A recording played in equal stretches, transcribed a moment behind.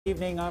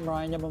Evening, I'm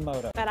Ryan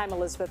Yamamoto. And I'm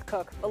Elizabeth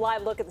Cook. A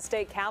live look at the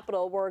state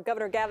capitol where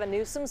Governor Gavin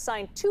Newsom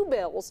signed 2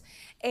 bills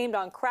aimed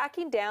on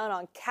cracking down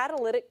on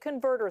catalytic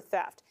converter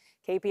theft.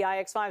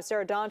 KPIX 5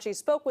 Sara Donchey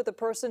spoke with a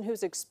person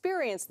who's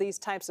experienced these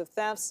types of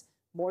thefts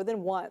more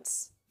than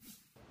once.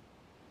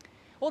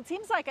 Well, it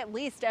seems like at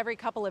least every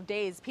couple of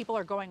days, people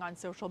are going on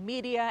social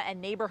media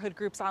and neighborhood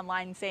groups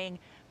online saying,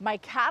 my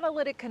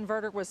catalytic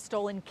converter was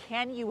stolen.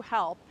 Can you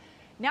help?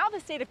 Now the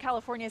state of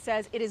California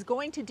says it is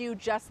going to do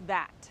just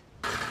that.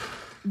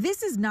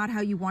 This is not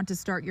how you want to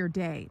start your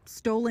day.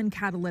 Stolen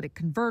catalytic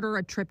converter,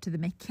 a trip to the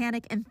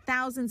mechanic, and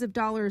thousands of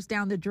dollars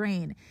down the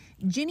drain.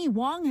 Ginny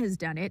Wong has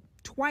done it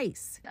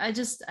twice. I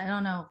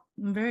don't know.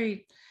 I'm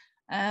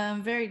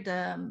very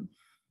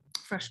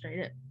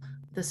frustrated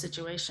with the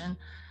situation.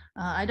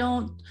 I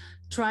don't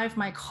drive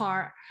my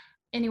car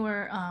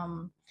anywhere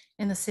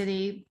in the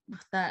city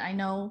that I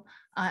know.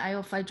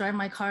 If I drive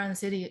my car in the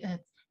city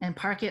and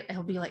park it,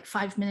 it'll be like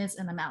 5 minutes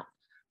and I'm out.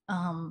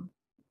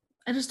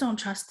 I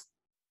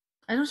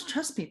don't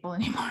trust people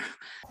anymore.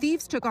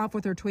 Thieves took off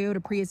with her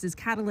Toyota Prius's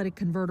catalytic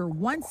converter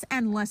once,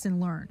 and lesson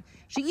learned.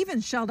 She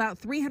even shelled out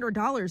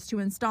 $300 to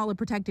install a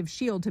protective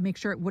shield to make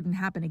sure it wouldn't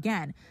happen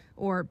again,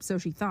 or so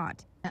she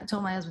thought. I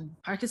told my husband,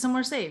 park it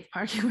somewhere safe,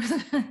 park it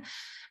with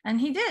and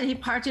he did. He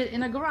parked it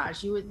in a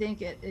garage. You would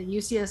think at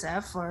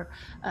UCSF or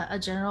a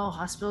general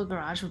hospital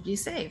garage would be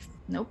safe.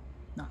 Nope,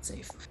 not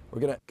safe. We're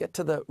going to get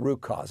to the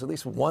root cause, at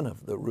least one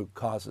of the root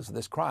causes of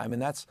this crime,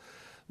 and that's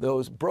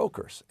those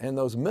brokers and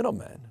those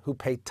middlemen who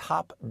pay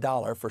top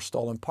dollar for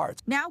stolen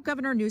parts. Now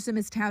Governor Newsom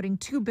is touting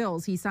 2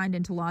 bills he signed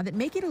into law that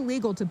make it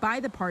illegal to buy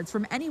the parts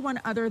from anyone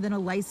other than a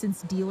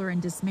licensed dealer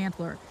and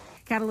dismantler.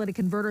 Catalytic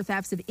converter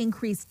thefts have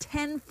increased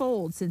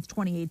tenfold since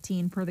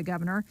 2018, per the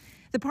governor.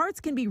 The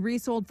parts can be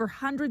resold for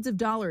hundreds of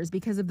dollars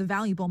because of the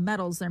valuable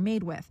metals they're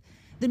made with.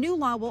 The new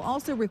law will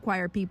also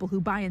require people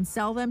who buy and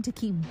sell them to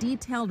keep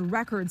detailed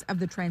records of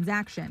the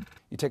transaction.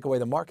 You take away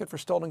the market for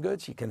stolen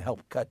goods, you can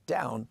help cut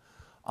down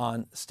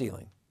on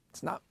stealing.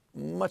 It's not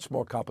much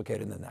more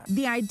complicated than that.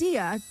 The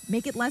idea,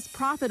 make it less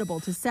profitable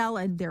to sell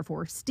and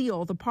therefore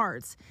steal the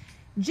parts.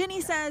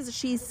 Ginny says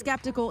she's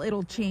skeptical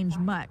it'll change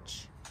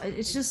much.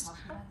 It's just,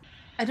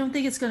 I don't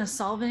think it's going to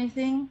solve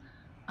anything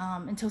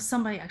until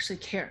somebody actually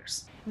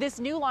cares. This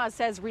new law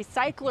says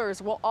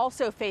recyclers will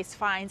also face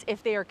fines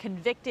if they are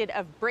convicted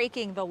of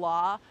breaking the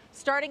law,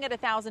 starting at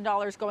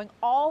 $1,000, going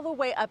all the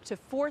way up to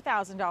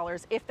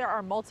 $4,000 if there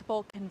are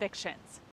multiple convictions.